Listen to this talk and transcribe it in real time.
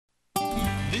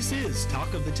This is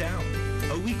Talk of the Town,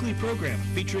 a weekly program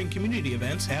featuring community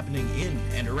events happening in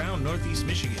and around Northeast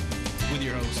Michigan, with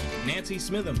your host, Nancy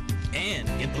Smitham, and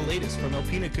get the latest from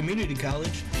Alpena Community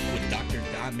College with Dr.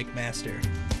 Don McMaster.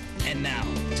 And now,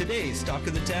 today's Talk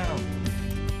of the Town.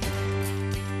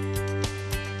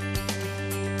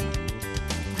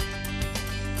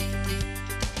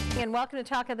 And welcome to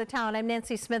Talk of the Town. I'm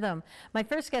Nancy Smitham. My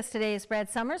first guest today is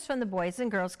Brad Summers from the Boys and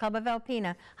Girls Club of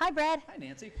Alpena. Hi, Brad. Hi,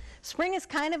 Nancy. Spring is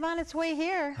kind of on its way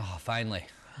here. Oh, finally.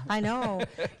 I know.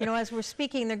 You know, as we're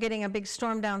speaking, they're getting a big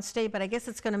storm downstate, but I guess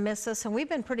it's going to miss us, and we've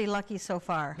been pretty lucky so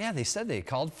far. Yeah, they said they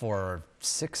called for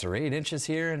 6 or 8 inches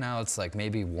here, and now it's like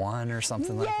maybe 1 or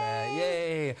something like that.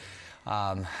 Yay!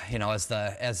 You know, as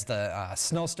the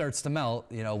snow starts to melt,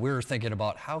 you know, we're thinking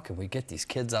about how can we get these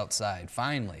kids outside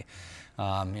finally.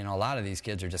 You know, a lot of these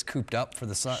kids are just cooped up for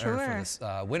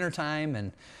the winter time,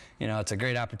 and you know, it's a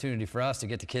great opportunity for us to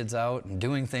get the kids out and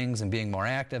doing things and being more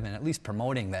active and at least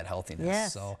promoting that healthiness.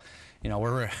 Yes. So, you know,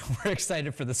 we're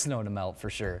excited for the snow to melt for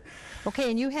sure.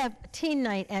 Okay, and you have teen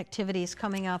night activities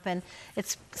coming up, and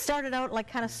it's started out like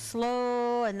kind of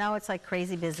slow, and now it's like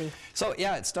crazy busy. So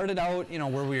yeah, it started out, you know,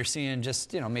 where we were seeing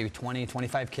just, you know, maybe 20,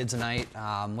 25 kids a night,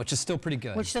 which is still pretty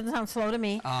good. Which doesn't sound slow to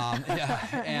me.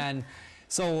 Yeah, and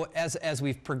so as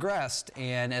we've progressed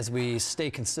and as we stay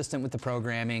consistent with the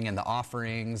programming and the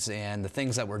offerings and the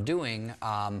things that we're doing,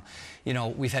 you know,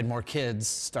 we've had more kids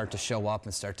start to show up.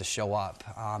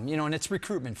 You know, and it's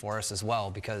recruitment for us as well,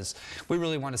 because we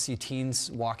really want to see teens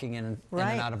walking in and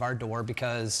out of our door,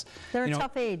 because they're a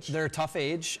tough age. They're a tough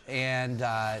age, and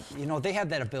you know, they have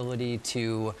that ability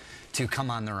to come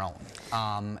on their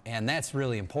own, and that's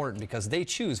really important because they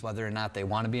choose whether or not they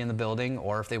want to be in the building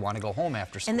or if they want to go home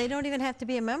after school. And they don't even have to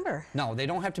be a member. No, they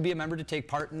don't have to be a member to take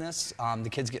part in this. The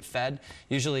kids get fed.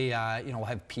 Usually, you know, we'll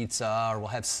have pizza or we'll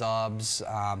have subs.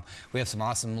 We have some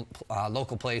awesome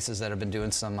local places that have been doing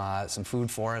some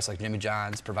food for us, like Jimmy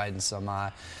John's providing some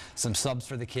subs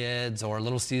for the kids, or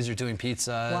Little Caesar doing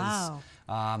pizzas. Wow.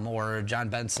 Or John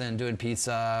Benson doing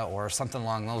pizza or something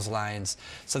along those lines.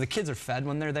 So the kids are fed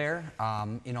when they're there,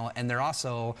 you know, and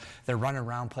they're running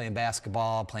around playing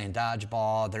basketball, playing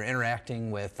dodgeball. They're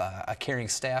interacting with a caring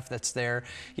staff that's there,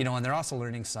 you know, and they're also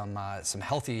learning some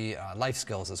healthy life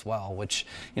skills as well, which,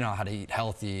 you know, how to eat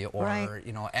healthy, or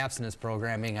you know, abstinence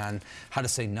programming on how to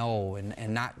say no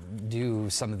and not do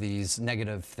some of these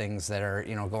negative things that are,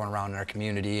 you know, going around in our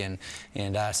community, and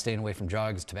staying away from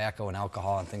drugs, tobacco, and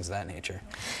alcohol, and things of that nature.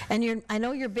 And I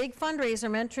know your big fundraiser,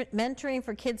 Mentoring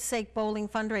for Kids' Sake Bowling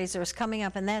fundraiser, is coming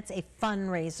up, and that's a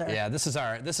fundraiser. Yeah, this is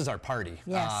our party.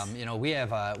 Yes. You know, we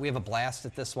have a blast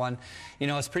at this one. You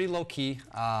know, it's pretty low key.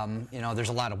 You know, there's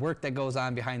a lot of work that goes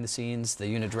on behind the scenes. The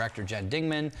unit director, Jen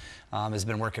Dingman, has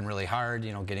been working really hard,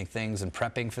 you know, getting things and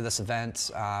prepping for this event,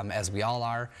 as we all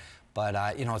are.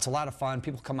 But you know, it's a lot of fun.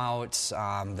 People come out,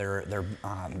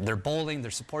 they're bowling,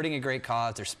 they're supporting a great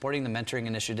cause, they're supporting the mentoring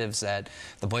initiatives that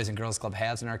the Boys and Girls Club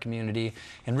has in our community,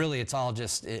 and really it's all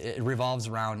just, it revolves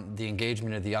around the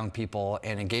engagement of the young people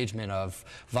and engagement of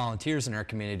volunteers in our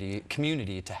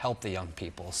community to help the young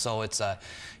people. So it's a,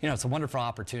 you know, it's a wonderful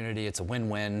opportunity. It's a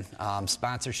win-win.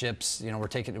 Sponsorships, you know,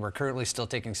 we're currently still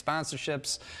taking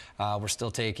sponsorships. We're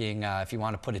still taking, if you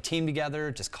want to put a team together,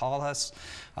 just call us.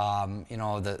 You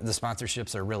know, the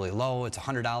sponsorships are really low. It's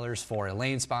 $100 for a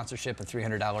lane sponsorship and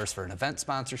 $300 for an event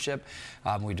sponsorship.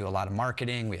 We do a lot of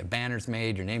marketing. We have banners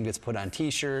made. Your name gets put on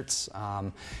T-shirts.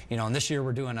 You know, and this year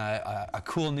we're doing a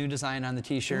cool new design on the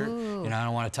T-shirt. You know, I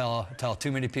don't want to tell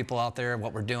too many people out there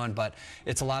what we're doing, but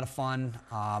it's a lot of fun.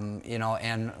 You know,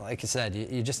 and like I said,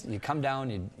 you come down,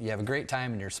 you have a great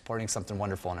time, and you're supporting something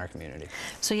wonderful in our community.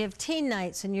 So you have teen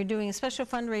nights, and you're doing special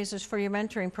fundraisers for your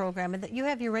mentoring program, and that you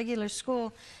have your regular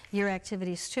school year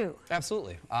activities too.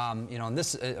 Absolutely. You know, and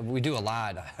this we do a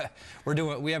lot.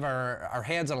 We have our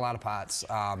hands in a lot of pots.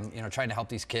 You know, trying to help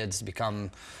these kids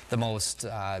become the most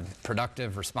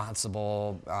productive,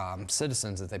 responsible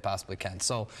citizens that they possibly can.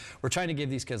 So we're trying to give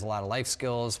these kids a lot of life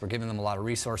skills. We're giving them a lot of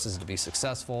resources to be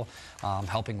successful.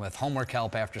 Helping with homework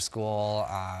help after school.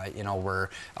 You know, we're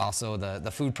also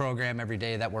the food program every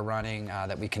day that we're running,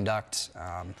 that we conduct.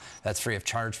 That's free of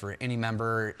charge for any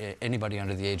member, anybody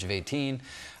under the age of 18.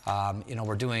 You know,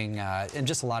 we're doing and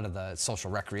just a lot of the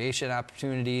social recreation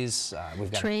opportunities.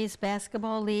 We've got Trey's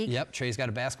basketball league. Yep, Trey's got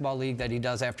a basketball league that he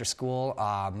does after school.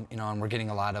 You know, and we're getting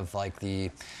a lot of like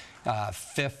the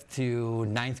 5th to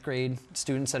 9th grade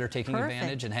students that are taking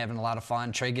advantage and having a lot of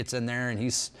fun. Trey gets in there and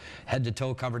he's head to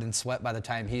toe covered in sweat by the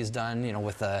time he's done, you know,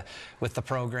 with the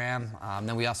program.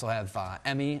 Then we also have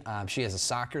Emmy. She has a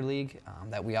soccer league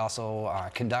that we also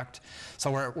conduct.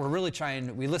 So we're really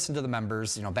trying. We listen to the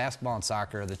members. You know, basketball and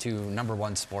soccer are the two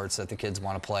 #1 sports that the kids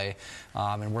want to play,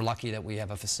 and we're lucky that we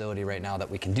have a facility right now that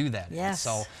we can do that. Yes.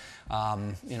 So.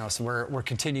 You know, so we're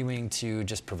continuing to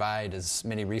just provide as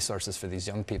many resources for these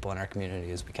young people in our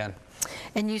community as we can.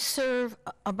 And you serve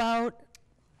about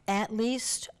at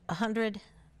least 100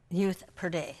 youth per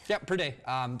day. Yeah, per day.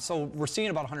 So we're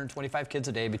seeing about 125 kids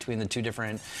a day between the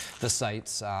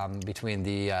sites, between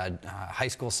the high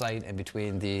school site and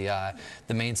between the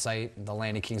main site, the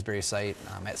Lanny Kingsbury site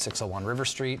at 601 River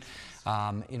Street.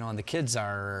 You know, and the kids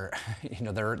are, you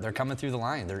know, they're coming through the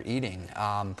line. They're eating.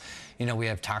 You know, we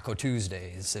have Taco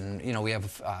Tuesdays, and you know, we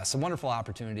have some wonderful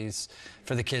opportunities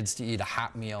for the kids to eat a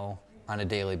hot meal on a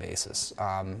daily basis.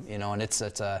 You know, and it's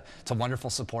a wonderful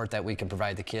support that we can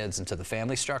provide the kids and to the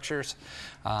family structures.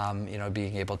 You know,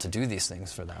 being able to do these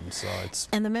things for them. So it's.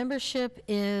 And the membership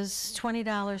is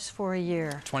 $20 for a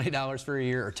year. $20 for a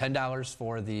year, or $10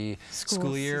 for the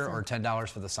school year, season. or $10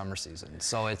 for the summer season.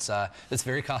 So it's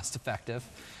very cost effective.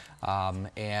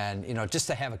 And you know, just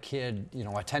to have a kid, you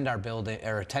know, attend our building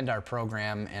or attend our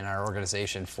program and our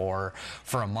organization for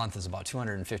a month is about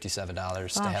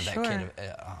 $257 to have that kid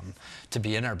to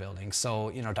be in our building. So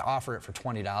you know, to offer it for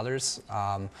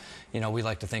 $20, you know, we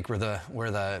like to think we're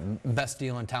the best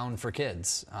deal in town for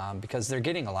kids because they're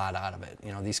getting a lot out of it.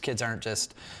 You know, these kids aren't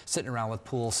just sitting around with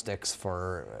pool sticks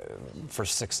for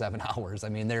 6-7 hours. I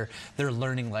mean, they're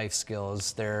learning life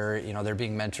skills. They're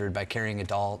being mentored by caring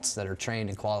adults that are trained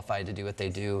and qualified to do what they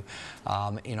do,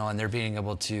 you know, and they're being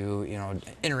able to, you know,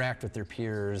 interact with their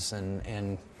peers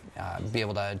and be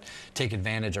able to take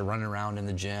advantage of running around in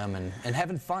the gym and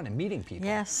having fun and meeting people.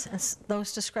 Yes,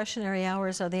 those discretionary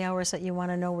hours are the hours that you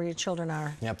want to know where your children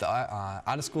are. Yep, the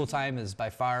out of school time is by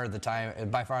far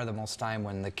the most time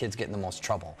when the kids get in the most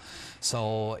trouble.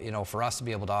 So, you know, for us to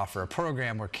be able to offer a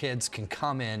program where kids can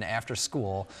come in after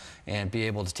school and be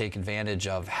able to take advantage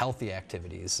of healthy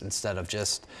activities instead of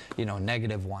just, you know,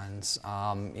 negative ones,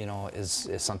 you know, is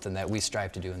something that we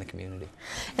strive to do in the community.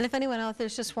 And if anyone out there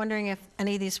is just wondering if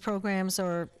any of these programs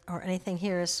or anything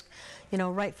here is, you know,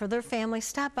 right for their family,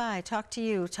 stop by, talk to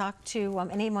you, talk to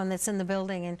anyone that's in the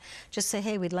building and just say,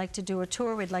 hey, we'd like to do a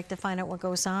tour, we'd like to find out what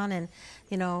goes on, and,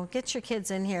 you know, get your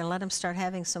kids in here and let them start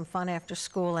having some fun after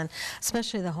school, and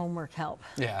especially the homework help.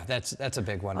 Yeah, that's a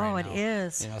big one right now. Oh, it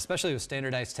is. You know, especially with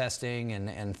standardized testing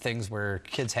and things where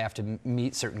kids have to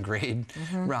meet certain grade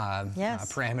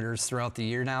parameters throughout the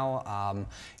year now.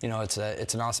 You know, it's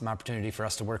an awesome opportunity for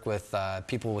us to work with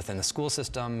people within the school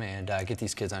system and get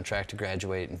these kids on track to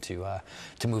graduate and to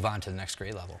move on to the next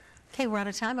grade level. Okay, we're out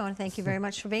of time. I want to thank you very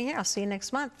much for being here. I'll see you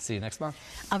next month. See you next month.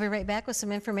 I'll be right back with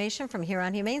some information from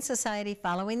Huron Humane Society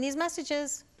following these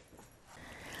messages.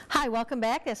 Hi, welcome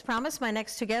back. As promised, my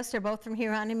next two guests are both from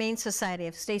Huron Humane Society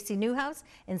of Stacy Newhouse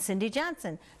and Cindy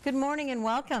Johnson. Good morning and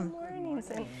welcome. Good morning,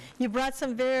 Cindy. You brought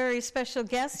some very special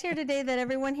guests here today that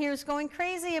everyone here is going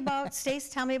crazy about. Stace,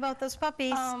 tell me about those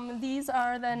puppies. These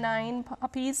are the 9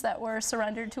 puppies that were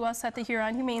surrendered to us at the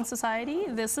Huron Humane Society.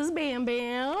 This is Bam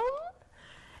Bam,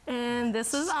 and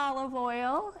this is Olive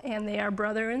Oil, and they are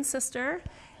brother and sister.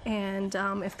 And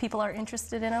if people are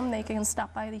interested in them, they can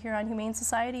stop by the Huron Humane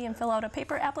Society and fill out a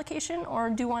paper application or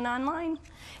do one online.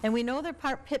 And we know they're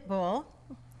part pit bull.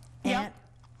 Yep.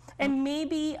 And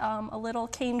maybe a little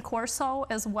cane corso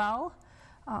as well,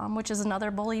 which is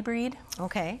another bully breed.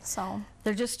 Okay. So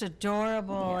they're just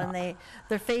adorable, and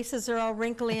their faces are all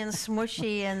wrinkly and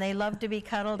smushy, and they love to be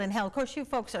cuddled and held. Of course, you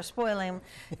folks are spoiling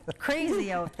them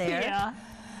crazy out there. Yeah.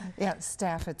 Yeah,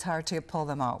 staff, it's hard to pull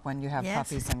them out when you have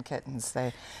puppies and kittens.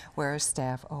 Where is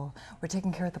staff? Oh, we're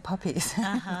taking care of the puppies.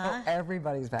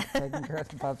 Everybody's back taking care of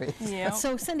the puppies. Yep.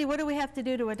 So, Cindy, what do we have to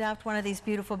do to adopt one of these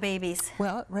beautiful babies?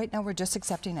 Well, right now we're just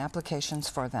accepting applications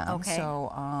for them. Okay.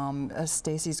 So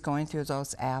Stacy's going through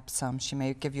those apps. She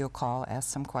may give you a call, ask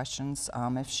some questions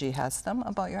if she has them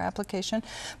about your application.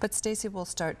 But Stacy will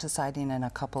start deciding in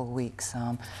a couple of weeks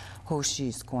who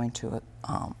she's going to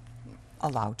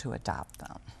allow to adopt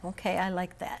them. Okay, I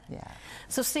like that. Yeah.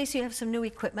 So, Stacey, you have some new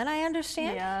equipment, I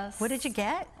understand? Yes. What did you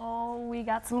get? Oh, we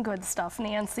got some good stuff,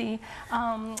 Nancy.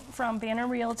 From Banner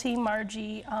Realty,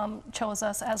 Margie chose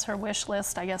us as her wish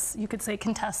list, I guess you could say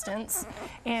contestants.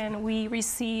 And we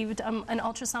received an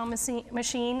ultrasound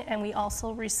machine, and we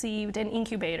also received an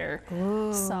incubator.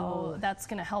 Ooh. So that's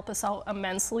going to help us out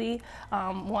immensely.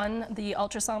 One, the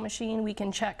ultrasound machine, we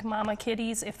can check mama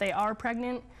kitties if they are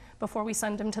pregnant before we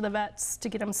send them to the vets to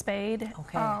get them spayed.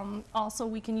 Okay. Also,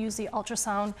 we can use the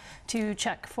ultrasound to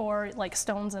check for like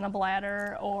stones in a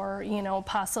bladder or, you know,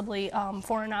 possibly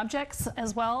foreign objects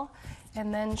as well,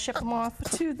 and then ship them off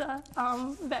to the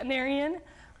veterinarian.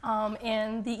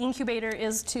 And the incubator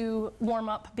is to warm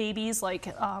up babies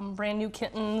like brand new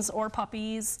kittens or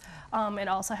puppies. It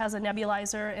also has a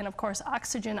nebulizer and of course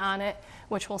oxygen on it,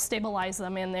 which will stabilize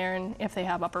them in there and if they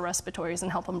have upper respiratories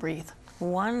and help them breathe.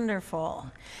 Wonderful.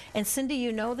 And Cindy,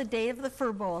 you know the day of the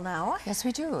Fur Bowl now. Yes,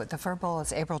 we do. The Fur Bowl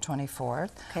is April 24th.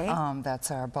 Okay.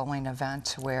 That's our bowling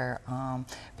event where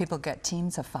people get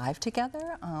teams of 5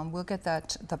 together. We'll get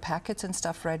the packets and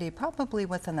stuff ready probably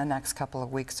within the next couple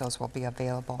of weeks. Those will be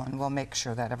available, and we'll make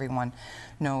sure that everyone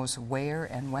knows where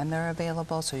and when they're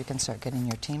available so you can start getting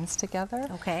your teams together.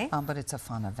 Okay. But it's a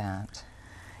fun event.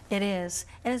 It is.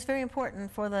 And it's very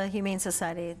important for the Humane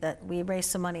Society that we raise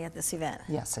some money at this event.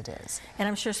 Yes, it is. And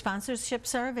I'm sure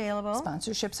sponsorships are available.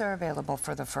 Sponsorships are available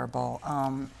for the Fur Bowl,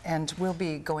 and we'll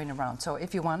be going around. So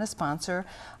if you want to sponsor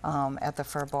at the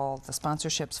Fur Bowl, the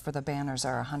sponsorships for the banners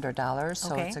are $100,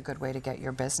 so Okay. it's a good way to get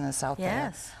your business out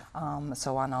Yes. there.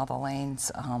 So on all the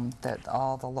lanes, that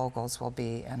all the logos will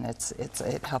be, and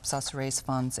it helps us raise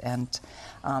funds and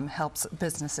helps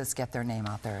businesses get their name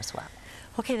out there as well.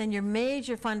 Okay, then your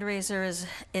major fundraiser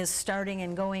is starting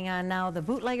and going on now, the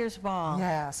Bootleggers Ball.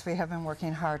 Yes, we have been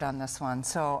working hard on this one.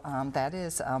 So that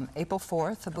is April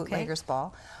 4th, the Bootleggers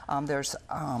Ball. There's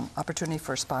opportunity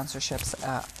for sponsorships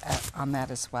on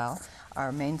that as well.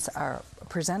 Our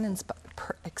presenting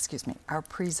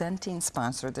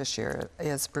sponsor this year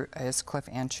is Cliff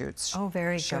Anschutz. Oh,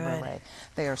 very good. Chevrolet.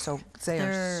 They are so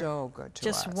good to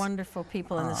us. Just wonderful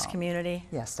people in this community.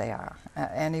 Yes, they are.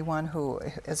 Anyone who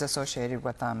is associated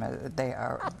with them, they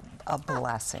are a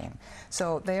blessing.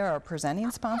 So they are our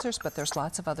presenting sponsors, but there's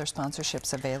lots of other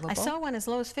sponsorships available. I saw one as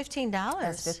low as $15.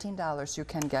 That's $15. You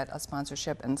can get a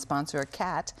sponsorship and sponsor a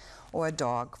cat or a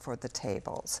dog for the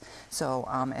tables. So,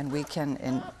 and we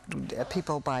can,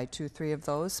 people buy 2, 3 of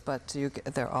those, but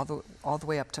they're all the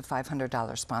way up to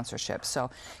 $500 sponsorship. So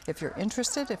if you're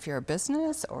interested, if you're a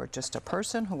business or just a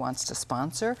person who wants to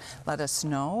sponsor, let us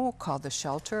know. Call the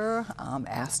shelter,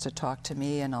 ask to talk to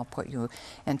me, and I'll put you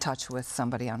in touch with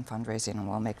somebody on fundraising, and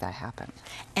we'll make that happen.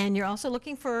 And you're also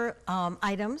looking for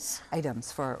items.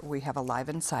 We have a live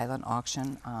and silent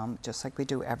auction, just like we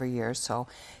do every year. So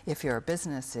if you're a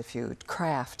business, if you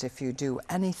craft, if you do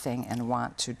anything and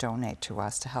want to donate to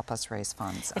us to help us raise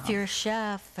funds. If you're a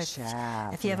chef,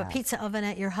 if you have a pizza oven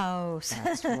at your house.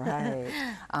 That's right.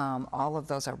 All of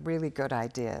those are really good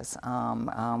ideas.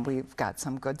 We've got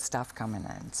some good stuff coming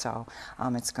in. So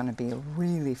it's going to be a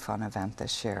really fun event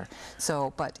this year.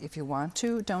 So, but if you want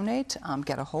to donate,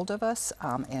 get a hold of us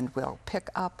and we'll pick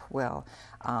up,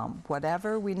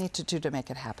 whatever we need to do to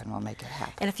make it happen, we'll make it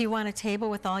happen. And if you want a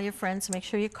table with all your friends, make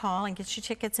sure you call and get your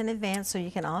tickets in advance so you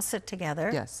can all sit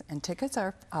together. Yes, and tickets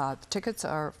are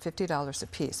 $50 a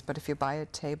piece, but if you buy a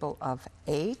table of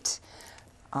 8,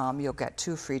 you'll get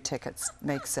 2 free tickets,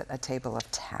 makes it a table of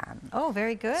 10. Oh,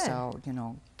 very good. So,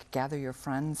 gather your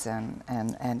friends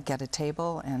and get a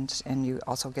table, and you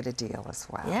also get a deal as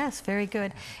well. Yes, very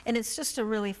good. And it's just a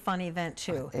really fun event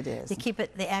too. It is.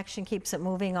 The action keeps it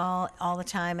moving all the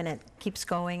time, and it keeps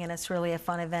going, and it's really a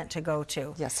fun event to go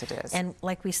to. Yes, it is. And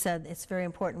like we said, it's very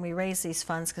important we raise these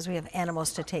funds because we have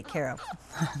animals to take care of.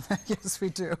 Yes, we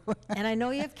do. And I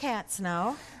know you have cats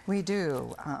now. We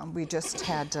do. We just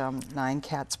had 9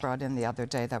 cats brought in the other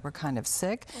day that were kind of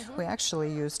sick. We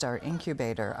actually used our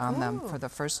incubator on them for the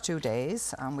first 2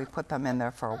 days. We put them in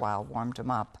there for a while, warmed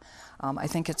them up. I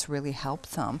think it's really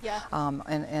helped them. Yeah.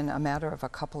 In a matter of a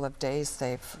couple of days,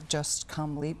 they've just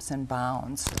come leaps and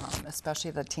bounds,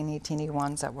 especially the teeny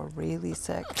ones that were really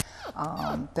sick.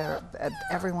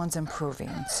 Everyone's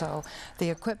improving. So the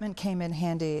equipment came in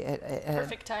handy.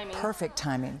 Perfect timing. Perfect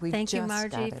timing. Thank you, just Margie,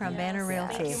 got it from in. Banner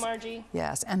Realty. Thank you, Margie.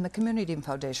 Yes, and the Community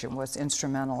Foundation was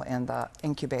instrumental in the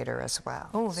incubator as well.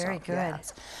 Oh, very good.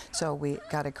 Yes. So we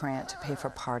got a grant to pay for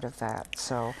part of that.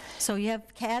 So you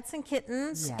have cats and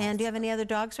kittens, Yes. and do you have any other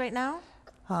dogs right now?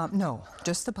 no,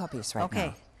 just the puppies right now.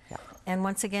 Okay. Yeah. And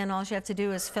once again, all you have to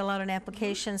do is fill out an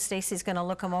application. Stacy's going to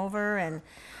look them over and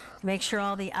make sure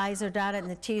all the I's are dotted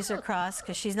and the T's are crossed,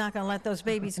 because she's not going to let those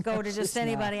babies go to just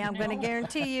anybody, I'm going to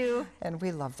guarantee you. And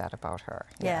we love that about her.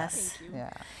 Yeah. Yes. Yeah.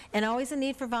 And always a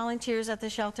need for volunteers at the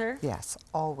shelter? Yes,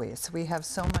 always. We have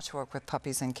so much work with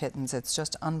puppies and kittens. It's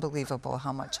just unbelievable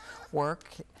how much work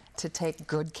to take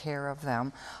good care of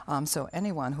them. So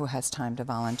anyone who has time to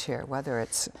volunteer, whether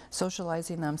it's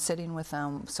socializing them, sitting with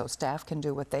them so staff can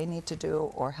do what they need to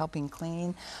do, or helping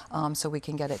clean so we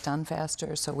can get it done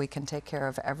faster, so we can take care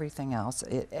of everything else.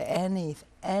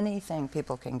 Anything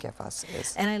people can give us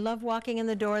is. And I love walking in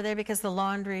the door there because the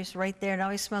laundry's right there. It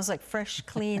always smells like fresh,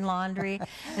 clean laundry.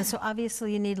 And so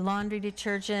obviously you need laundry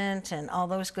detergent and all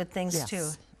those good things too.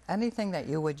 Anything that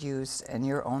you would use in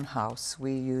your own house,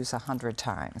 we use 100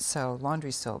 times. So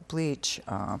laundry soap, bleach,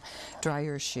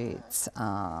 dryer sheets,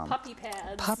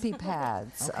 puppy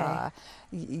pads,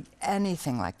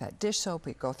 anything like that. Dish soap,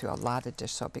 we go through a lot of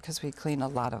dish soap because we clean a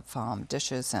lot of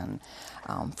dishes and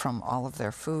from all of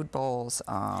their food bowls.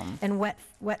 And wet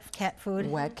cat food?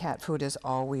 Wet cat food is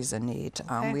always a need.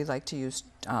 We like to use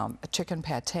chicken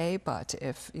pate, but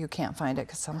if you can't find it,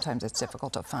 because sometimes it's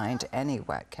difficult to find, any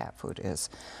wet cat food is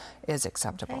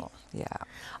acceptable. Yeah.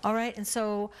 All right, and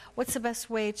so what's the best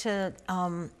way to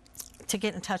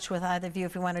get in touch with either of you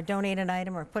if you want to donate an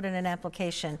item or put in an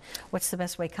application? What's the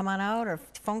best way? Come on out or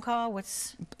phone call?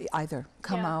 What's either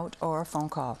come out or a phone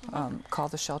call. Call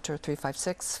the shelter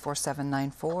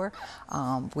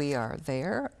 356-4794. We are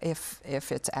there. If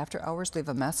it's after hours, leave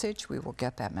a message. We will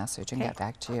get that message and get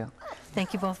back to you.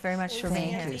 Thank you both very much for being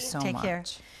here. Thank you so much. Take care.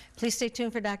 Please stay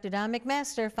tuned for Dr. Don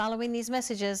McMaster following these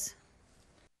messages.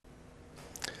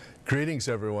 Greetings,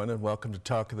 everyone, and welcome to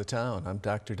Talk of the Town. I'm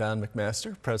Dr. Don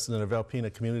McMaster, president of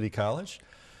Alpena Community College.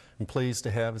 I'm pleased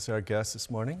to have as our guest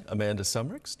this morning Amanda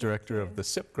Sumricks, director of the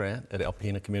SIP grant at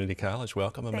Alpena Community College.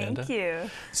 Welcome, Amanda. Thank you.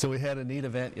 So we had a neat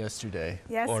event yesterday,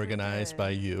 Yes, organized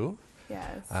by you,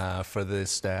 yes, for the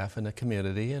staff and the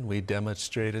community, and we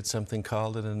demonstrated something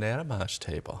called an anatomage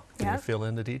table. Can you fill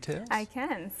in the details? I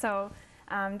can. So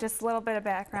just a little bit of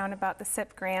background about the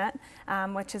SIP grant,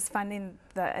 which is funding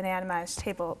the anatomage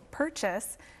table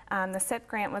purchase. The SIP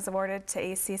grant was awarded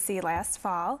to ACC last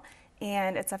fall,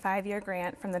 and it's a 5-year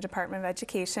grant from the Department of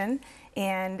Education,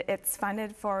 and it's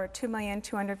funded for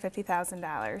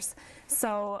 $2,250,000.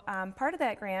 So part of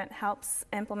that grant helps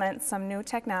implement some new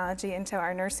technology into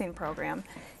our nursing program.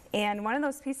 And one of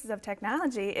those pieces of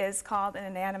technology is called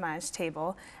an anatomage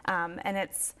table, and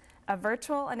it's a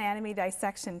virtual anatomy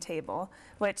dissection table,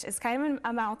 which is kind of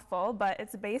a mouthful, but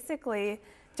it's basically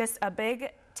just a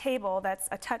big table that's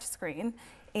a touch screen,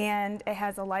 and it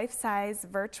has a life-size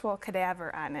virtual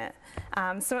cadaver on it.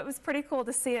 So it was pretty cool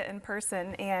to see it in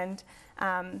person, and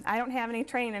I don't have any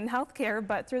training in healthcare,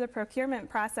 but through the procurement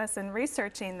process and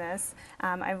researching this,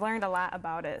 I've learned a lot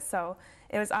about it. So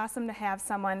it was awesome to have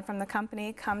someone from the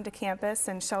company come to campus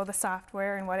and show the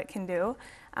software and what it can do.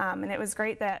 And it was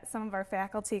great that some of our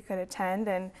faculty could attend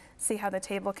and see how the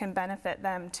table can benefit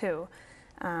them too.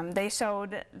 They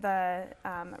showed, the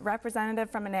representative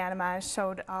from Anatomage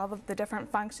showed all of the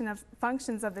different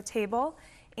functions of the table,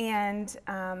 and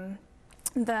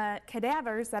the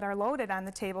cadavers that are loaded on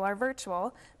the table are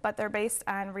virtual, but they're based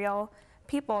on real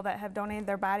people that have donated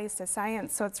their bodies to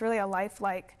science, so it's really a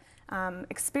lifelike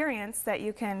experience that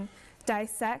you can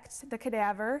dissect the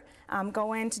cadaver,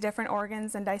 go into different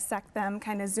organs and dissect them,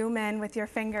 kind of zoom in with your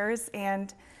fingers,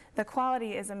 and the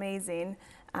quality is amazing.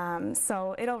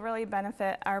 So it'll really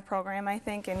benefit our program, I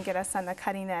think, and get us on the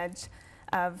cutting edge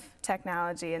of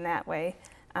technology in that way.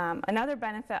 Another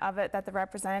benefit of it that the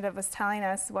representative was telling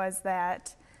us was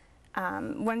that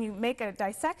when you make a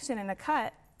dissection and a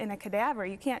cut in a cadaver,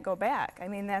 you can't go back. I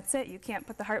mean, that's it. You can't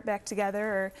put the heart back together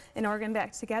or an organ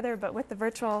back together, but with the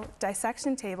virtual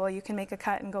dissection table, you can make a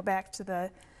cut and go back to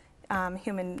the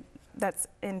human that's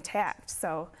intact.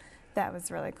 So that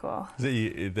was really cool.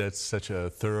 That's such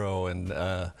a thorough and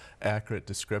accurate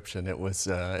description. It was,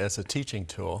 as a teaching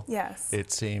tool, yes,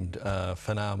 it seemed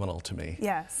phenomenal to me.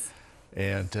 Yes.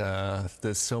 And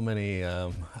there's so many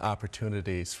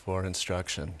opportunities for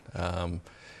instruction.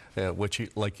 Which,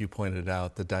 like you pointed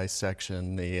out, the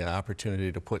dissection, the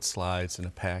opportunity to put slides in a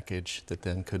package that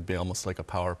then could be almost like a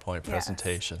PowerPoint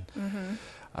presentation.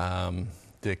 Mm-hmm.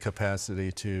 The capacity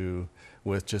to,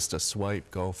 with just a swipe,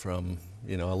 go from,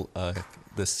 you know,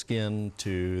 the skin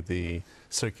to the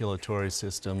circulatory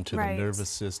system, to the nervous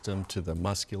system, to the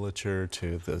musculature,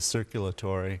 to the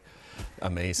circulatory.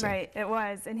 Amazing. Right, it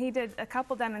was. And he did a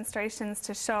couple demonstrations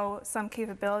to show some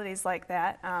capabilities like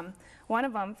that. One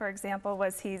of them, for example,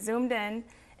 was he zoomed in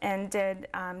and did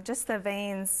just the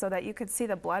veins so that you could see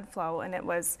the blood flow, and it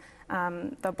was,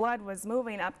 the blood was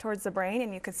moving up towards the brain,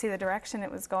 and you could see the direction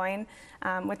it was going,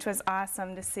 which was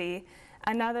awesome to see.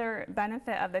 Another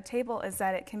benefit of the table is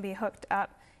that it can be hooked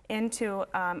up into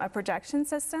a projection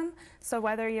system. So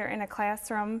whether you're in a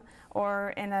classroom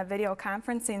or in a video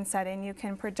conferencing setting, you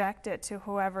can project it to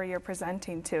whoever you're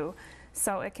presenting to.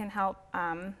 So it can help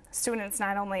students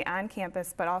not only on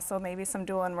campus, but also maybe some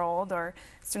dual enrolled or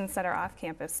students that are off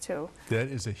campus too. That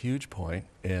is a huge point,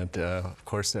 and of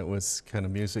course that was kind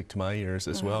of music to my ears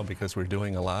as well, because we're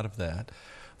doing a lot of that,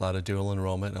 a lot of dual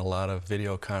enrollment and a lot of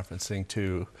video conferencing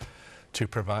to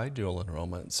provide dual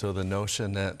enrollment. So the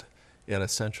notion that at a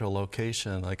central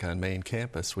location like on main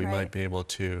campus we might be able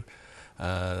to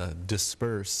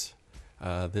disperse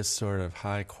this sort of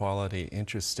high quality,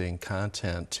 interesting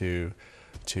content to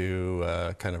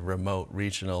kind of remote,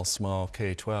 regional, small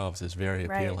K-12s is very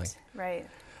appealing. Right.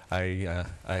 I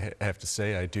have to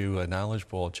say I do a Knowledge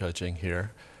Bowl judging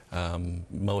here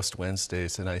most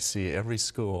Wednesdays, and I see every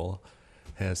school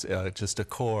has just a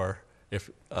core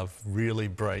of really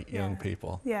bright young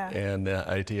people. Yeah. And the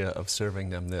idea of serving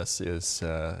them this is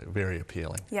very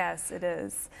appealing. Yes, it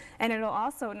is. And it'll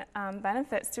also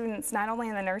benefit students not only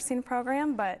in the nursing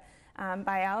program, but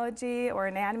biology or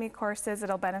anatomy courses,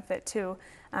 it'll benefit too.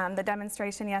 The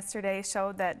demonstration yesterday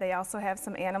showed that they also have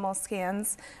some animal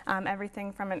scans,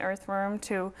 everything from an earthworm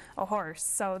to a horse.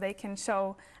 So they can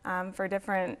show for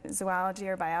different zoology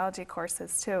or biology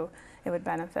courses too. It would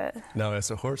benefit. Now, as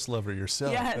a horse lover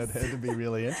yourself, Yes. that had to be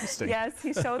really interesting. Yes,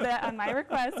 he showed that on my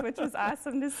request, which was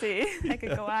awesome to see. I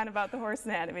could go on about the horse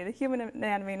anatomy, the human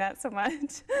anatomy, not so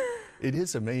much. It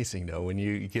is amazing, though, when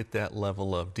you get that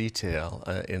level of detail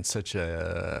in such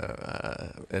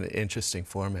an interesting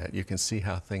format. You can see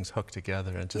how things hook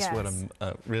together, and just what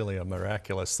really a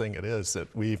miraculous thing it is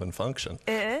that we even function.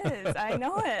 It is. I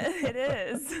know it. It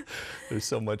is. There's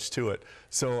so much to it.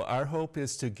 So our hope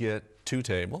is to get 2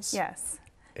 tables. Yes.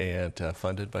 And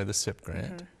funded by the SIP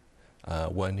grant.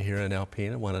 One here in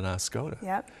Alpena, one in Oscoda.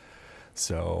 Yep.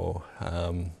 So,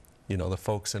 you know, the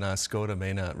folks in Oscoda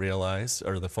may not realize,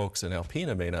 or the folks in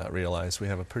Alpena may not realize, we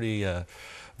have a pretty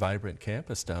vibrant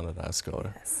campus down at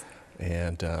Oscoda. Yes.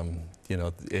 And, you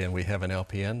know, and we have an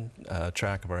LPN,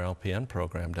 track of our LPN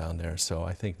program down there, so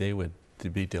I think they would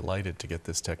be delighted to get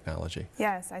this technology.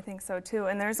 Yes, I think so too.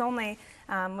 And there's only,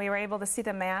 we were able to see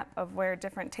the map of where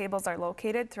different tables are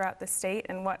located throughout the state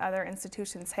and what other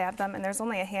institutions have them. And there's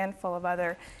only a handful of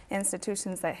other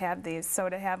institutions that have these. So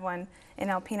to have one in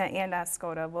Alpena and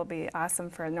Oscoda will be awesome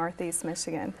for Northeast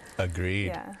Michigan. Agreed.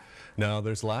 Yeah. Now,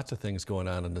 there's lots of things going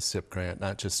on in the SIP grant,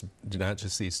 not just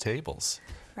these tables.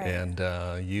 Right. And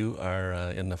you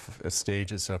are in the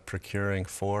stages of procuring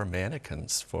 4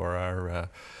 mannequins for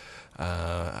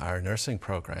our nursing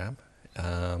program,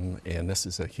 and this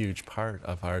is a huge part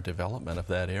of our development of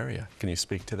that area. Can you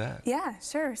speak to that? Yeah,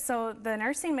 sure. So the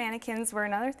nursing mannequins were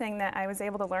another thing that I was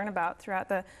able to learn about throughout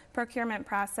the procurement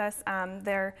process.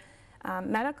 They're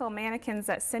medical mannequins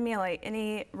that simulate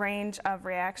any range of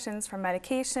reactions from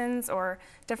medications or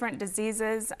different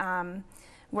diseases.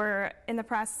 We're in the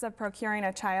process of procuring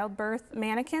a childbirth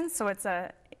mannequin, so it's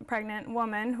a pregnant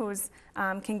woman who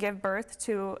can give birth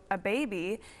to a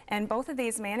baby, and both of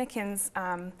these mannequins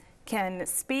can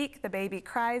speak. The baby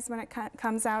cries when it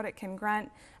comes out. It can grunt.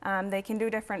 They can do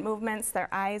different movements. Their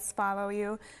eyes follow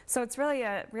you. So it's really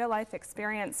a real-life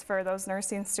experience for those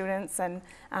nursing students, and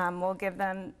we'll give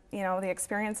them, you know, the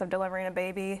experience of delivering a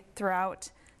baby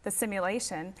throughout the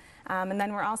simulation. And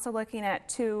then we're also looking at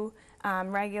 2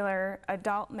 regular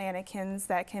adult mannequins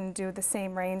that can do the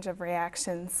same range of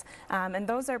reactions. And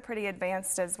those are pretty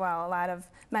advanced as well. A lot of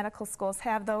medical schools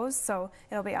have those, so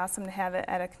it'll be awesome to have it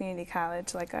at a community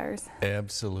college like ours.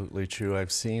 Absolutely true.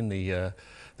 I've seen the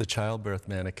childbirth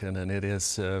mannequin, and it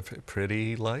is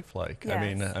pretty lifelike. Yes. I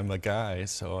mean, I'm a guy,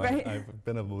 so I've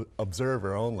been an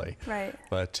observer only. Right.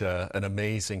 But an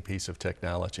amazing piece of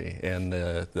technology, and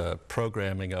the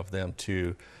programming of them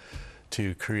to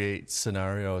create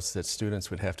scenarios that students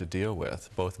would have to deal with,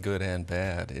 both good and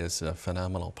bad, is a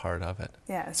phenomenal part of it.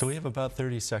 Yes. So we have about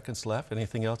 30 seconds left.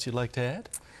 Anything else you'd like to add?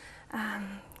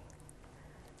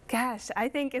 Gosh, I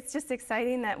think it's just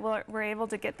exciting that we're able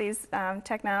to get these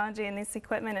technology and this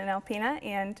equipment in Alpena,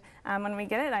 and when we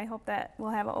get it, I hope that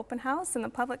we'll have an open house and the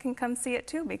public can come see it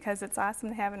too, because it's awesome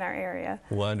to have in our area.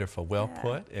 Wonderful, well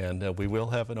put, and we will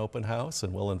have an open house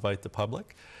and we'll invite the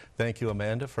public. Thank you,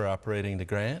 Amanda, for operating the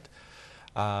grant.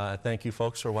 Thank you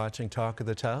folks for watching Talk of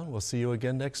the Town. We'll see you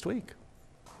again next week.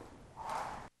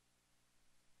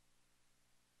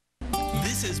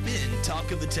 This has been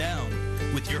Talk of the Town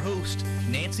with your host,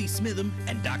 Nancy Smitham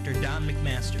and Dr. Don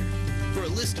McMaster. For a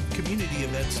list of community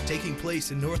events taking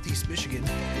place in Northeast Michigan,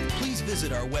 please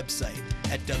visit our website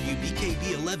at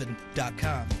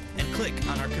WBKB11.com and click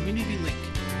on our community link.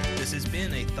 This has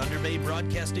been a Thunder Bay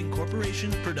Broadcasting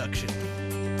Corporation production.